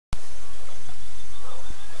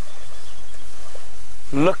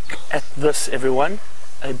Look at this, everyone.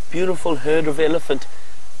 A beautiful herd of elephant.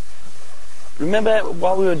 Remember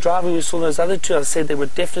while we were driving we saw those other two? I said there were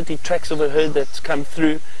definitely tracks of a herd that's come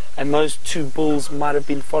through and those two bulls might have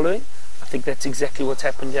been following. I think that's exactly what's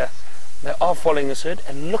happened here. They are following this herd,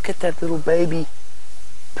 and look at that little baby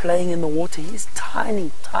playing in the water. He's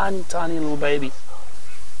tiny, tiny, tiny little baby.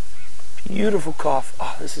 Beautiful calf.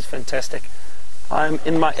 Oh, this is fantastic. I'm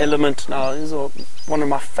in my element now. These are one of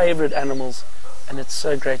my favorite animals, and it's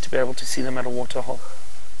so great to be able to see them at a waterhole.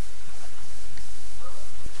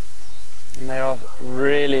 And they are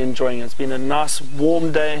really enjoying it. It's been a nice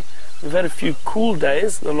warm day. We've had a few cool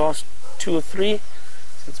days the last 2 or 3.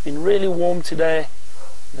 So it's been really warm today.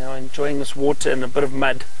 They are enjoying this water and a bit of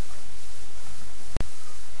mud.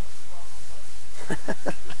 Look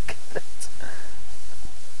at that.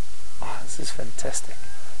 Oh, this is fantastic.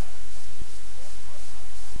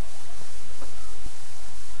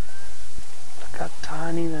 Look how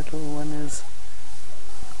tiny that little one is.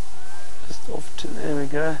 Just off to, there we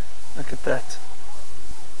go. Look at that.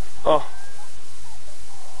 Oh,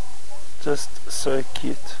 just so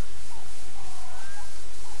cute.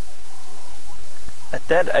 At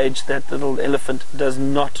that age, that little elephant does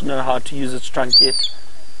not know how to use its trunk yet.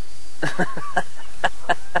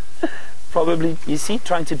 Probably, you see,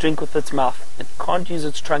 trying to drink with its mouth. It can't use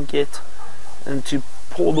its trunk yet, and to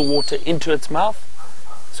pour the water into its mouth,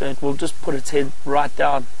 so it will just put its head right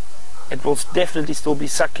down. It will definitely still be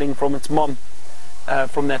suckling from its mom,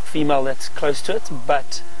 from that female that's close to it,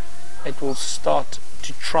 but it will start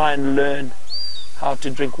to try and learn how to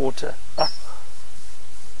drink water.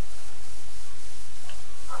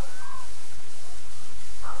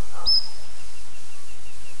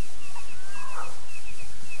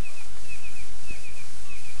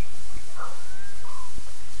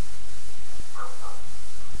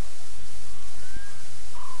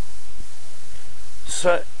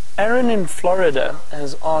 So Aaron in Florida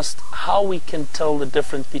has asked how we can tell the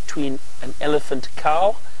difference between an elephant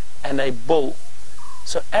cow and a bull.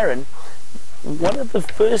 So Aaron, one of the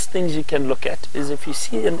first things you can look at is if you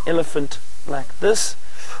see an elephant like this,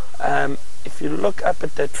 if you look up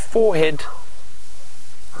at that forehead,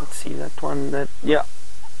 let's see that one, yeah,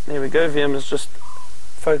 there we go, VM is just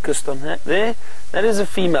focused on that there, that is a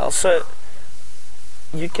female. So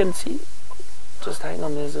you can see, just hang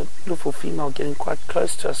on, there's a beautiful female getting quite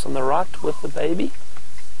close to us on the right with the baby.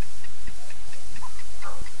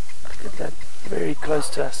 Look at that, very close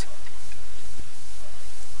to us.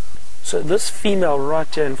 So this female right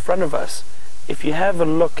here in front of us, if you have a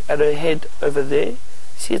look at her head over there,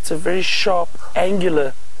 see it's a very sharp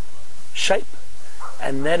angular shape,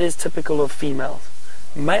 and that is typical of females.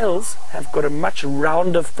 Males have got a much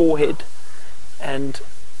rounder forehead, and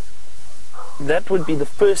that would be the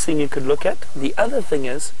first thing you could look at. The other thing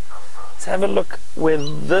is, let's have a look where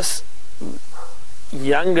this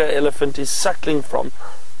younger elephant is suckling from.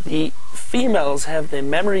 The females have their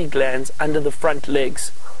mammary glands under the front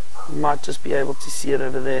legs. You might just be able to see it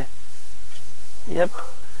over there. Yep.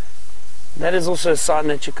 That is also a sign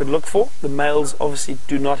that you could look for. The males obviously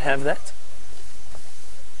do not have that.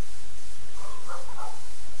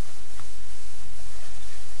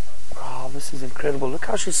 Wow, this is incredible. Look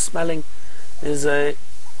how she's smelling. There's a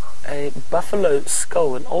buffalo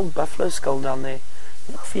skull, an old buffalo skull down there.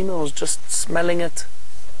 The female is just smelling it.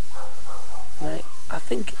 I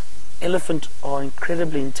think elephants are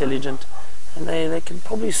incredibly intelligent, and they can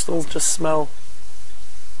probably still just smell,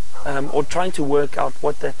 or trying to work out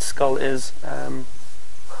what that skull is.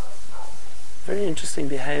 Very interesting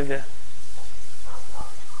behavior.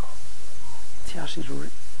 See how she's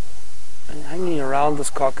hanging around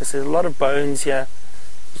this carcass. There's a lot of bones here.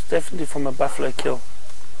 It's definitely from a buffalo kill.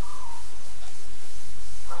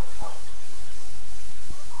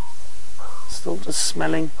 Still just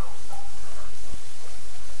smelling.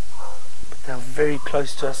 But they're very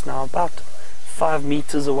close to us now, about 5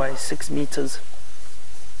 meters away, 6 meters.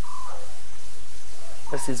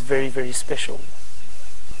 This is very, very special.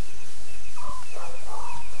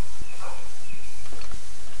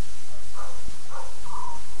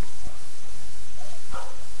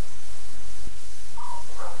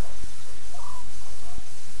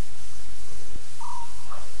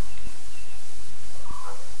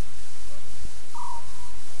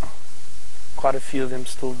 Quite a few of them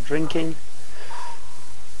still drinking.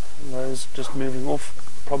 Those just moving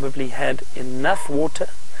off probably had enough water,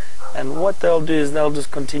 and what they'll do is they'll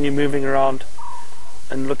just continue moving around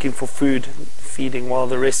and looking for food, feeding, while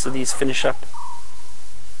the rest of these finish up.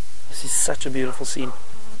 This is such a beautiful scene.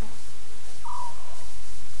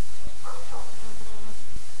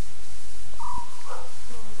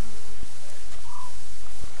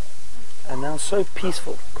 And And now so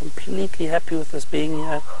peaceful, completely happy with us being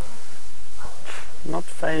here, not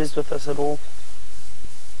fazed with us at all.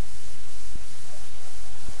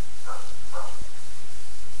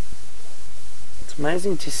 It's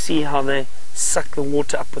amazing to see how they suck the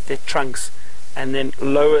water up with their trunks and then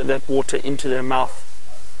lower that water into their mouth,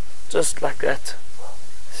 just like that.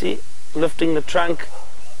 See, lifting the trunk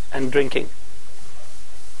and drinking.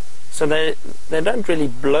 So they don't really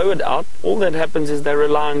blow it out. All that happens is they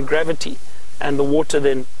rely on gravity, and the water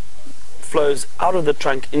then flows out of the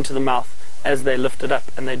trunk into the mouth as they lift it up,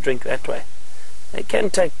 and they drink that way. They can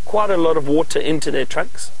take quite a lot of water into their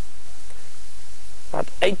trunks, about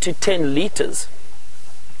 8 to 10 liters.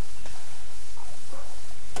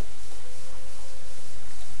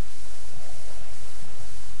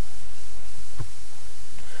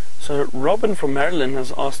 So Robin from Maryland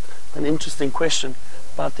has asked an interesting question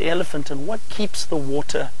about the elephant and what keeps the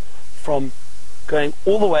water from going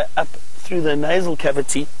all the way up through the nasal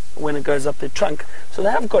cavity when it goes up their trunk. So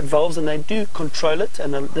they have got valves and they do control it,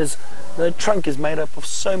 and the trunk is made up of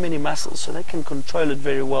so many muscles, so they can control it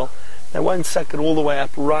very well. They won't suck it all the way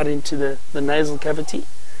up right into the nasal cavity,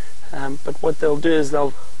 but what they'll do is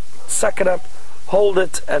they'll suck it up, hold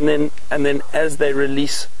it, and then as they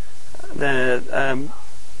release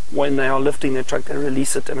when they are lifting their trunk, they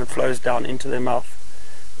release it and it flows down into their mouth.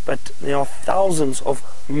 But there are thousands of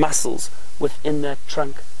muscles within that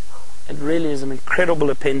trunk. It really is an incredible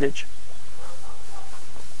appendage.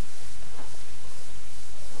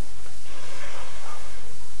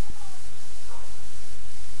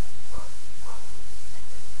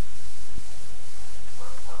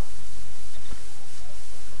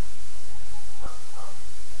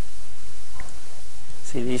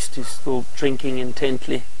 See these two still drinking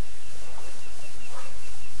intently.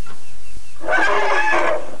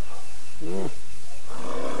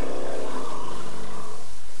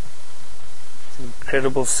 It's an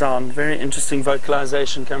incredible sound. Very interesting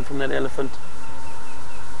vocalization come from that elephant.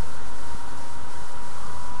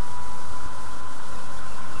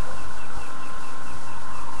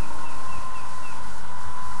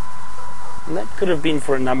 And that could have been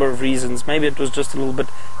for a number of reasons. Maybe it was just a little bit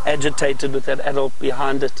agitated with that adult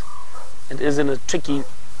behind it. It is in a tricky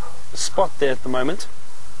spot there at the moment,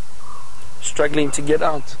 struggling to get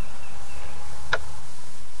out.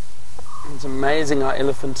 It's amazing how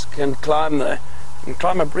elephants can climb though, and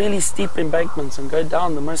climb up really steep embankments and go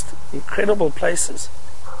down the most incredible places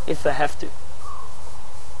if they have to.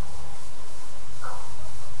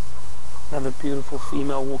 Another beautiful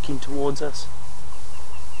female walking towards us.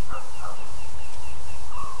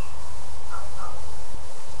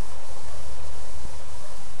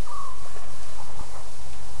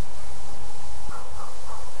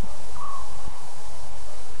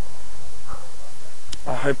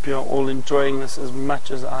 I hope you're all enjoying this as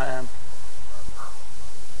much as I am.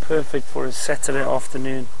 Perfect for a Saturday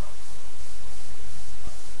afternoon.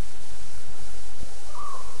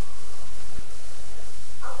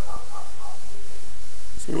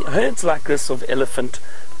 See, the herds like this of elephant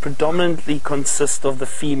predominantly consist of the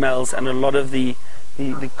females and a lot of the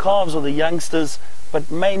calves or the youngsters,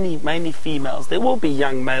 but mainly females. There will be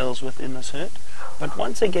young males within this herd, but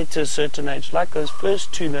once they get to a certain age, like those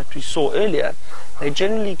first two that we saw earlier, they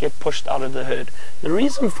generally get pushed out of the herd. The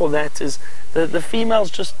reason for that is the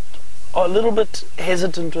females just are a little bit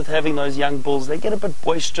hesitant with having those young bulls. They get a bit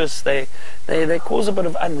boisterous, they cause a bit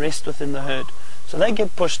of unrest within the herd. So they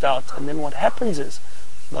get pushed out, and then what happens is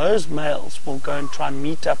those males will go and try and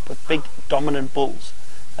meet up with big dominant bulls.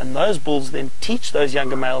 And those bulls then teach those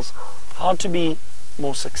younger males how to be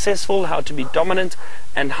more successful, how to be dominant,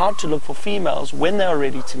 and how to look for females when they are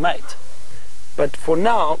ready to mate. But for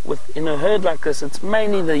now, in a herd like this, it's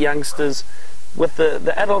mainly the youngsters with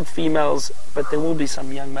the adult females, but there will be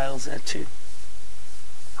some young males there too.